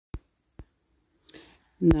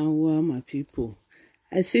Now, my people,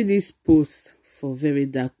 I see this post for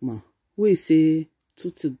Verydarkblackman. We say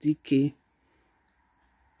Tonto Dike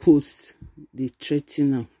post the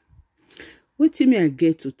threatening. Wetin me I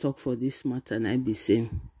get to talk for this matter, and I be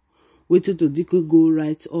saying, wait Tonto Dike go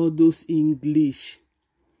write all those English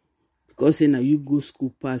because say now you go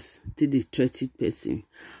school pass till the threatened person.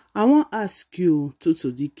 I want ask you,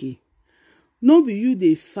 Tonto Dike, no be you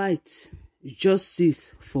they fight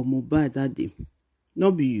justice for Mohbad that day. No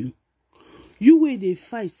be you. You wey dey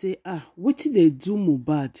fight say, wetin they do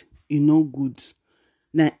Mohbad e no good.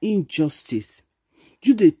 Na injustice.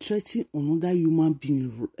 You dey threaten another human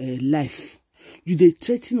being life. You dey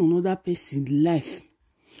threaten another person life.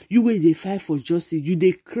 You wey dey fight for justice, you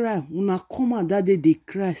dey cry. Una come out that day dey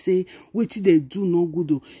cry say wetin they do no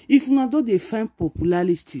good. Oh. If una don dey find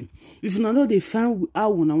popularity, if una don dey find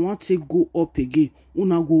how una want to go up again,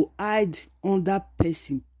 una go hide under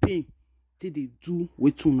person pain. They do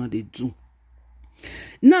what una they do.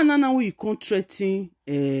 Now when you come threaten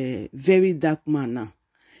Verydarkblackman now.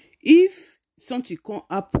 If something can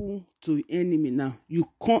happen to enemy now, you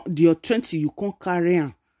can't your threat you can't carry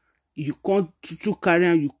on. You can't to carry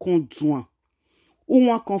on, you can't do on. Who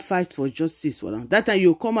want can fight for justice for them? That time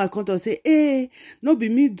you come out and say, hey, no be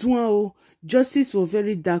me doing oh, justice for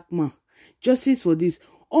Verydarkblackman, justice for this.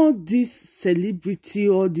 All these celebrity,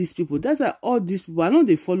 all these people, that's why all these people, I know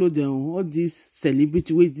they follow them, all these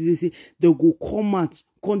celebrity, wait, they say, they go come out,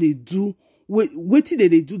 can they do, wait till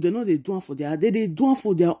they do, they know they do it for their, they do it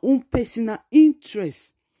for their own personal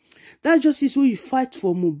interest. That justice where you fight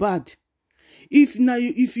for Mohbad. If now,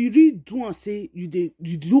 if you really do and say, you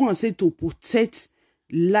do and say to protect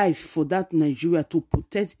life for that Nigeria, to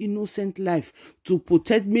protect innocent life, to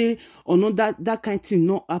protect me or not that kind of thing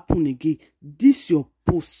not happen again. This your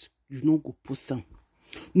post, you no go post them.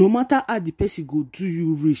 No matter how the person go do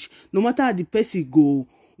you rich, no matter how the person go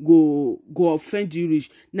offend you rich.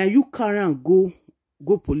 Now you carry and go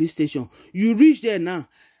police station. You reach there now.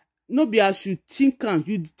 No be as you think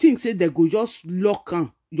you think say they go just lock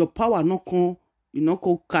on your power not come. You not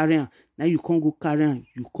go carry on. Now you can't go carry on.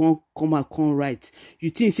 You can't come and come right. You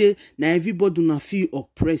think say now everybody not feel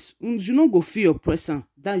oppressed. You not go feel oppressed.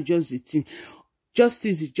 That's just the thing.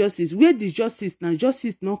 Justice is justice. Where the justice now?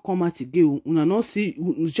 Justice not come out again. Una not see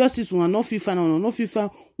justice. Una not feel fan. Una not feel fan.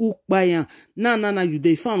 Who buy? Now you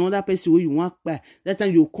dey find another person where you want buy. That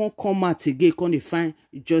time you can't come out again. Can't dey find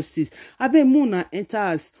justice. I bet Mona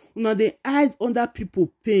enters. Una they hide under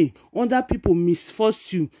people pain, under people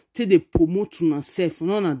misfortune till they promote una self.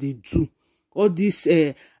 None they do. All this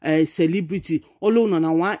celebrity. All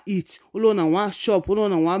una want eat. All una want shop. All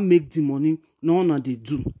una want make the money. None they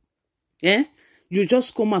do. Eh? You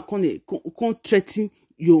just come and can't threaten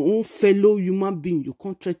your own fellow human being. You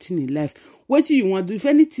can't threaten in life. What do you want to do? If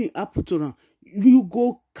anything happen to them, you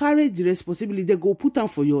go carry the responsibility. They go put them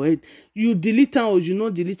for your head. You delete them or you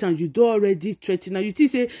not delete them. You do already threaten. Now you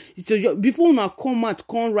think say before una come out,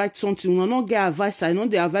 come write something. Una not get advice. I know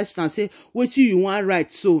the advice and say what you want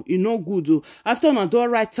write. So it no good. Oh. After una do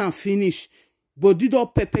write and finish. But did all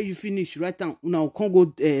pepper you finish right now? Una can't go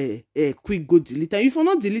quick go delete. And if you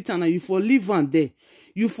not delete and you for leave on there,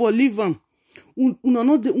 you for leave on. Una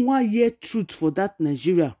not the 1 year truth for that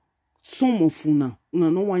Nigeria. Some of una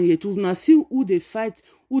not 1 year truth. Una see who they fight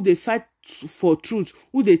for truth,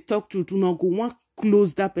 who they talk truth. Una go want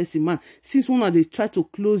close that person man. Since una they try to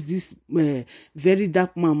close this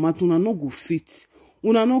Verydarkblackman mat, una no go fit.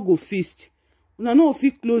 Una no go fist. Una no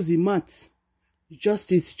fit close the mat.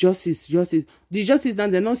 Justice. The justice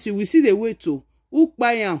that they not see. We see the way to who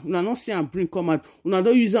buy am. Una not see and bring come out. Una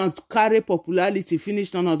don't use am to carry popularity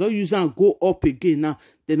finish now. Una don't use am go up again now.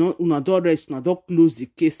 They not una don't rest. Una don't close the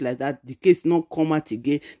case like that. The case not come out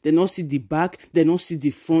again. They not see the back. They not see the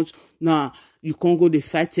front. Now you can't go the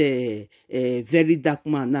fight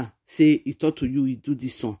Verydarkblackman now. Say he talk to you. He do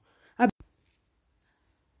this one.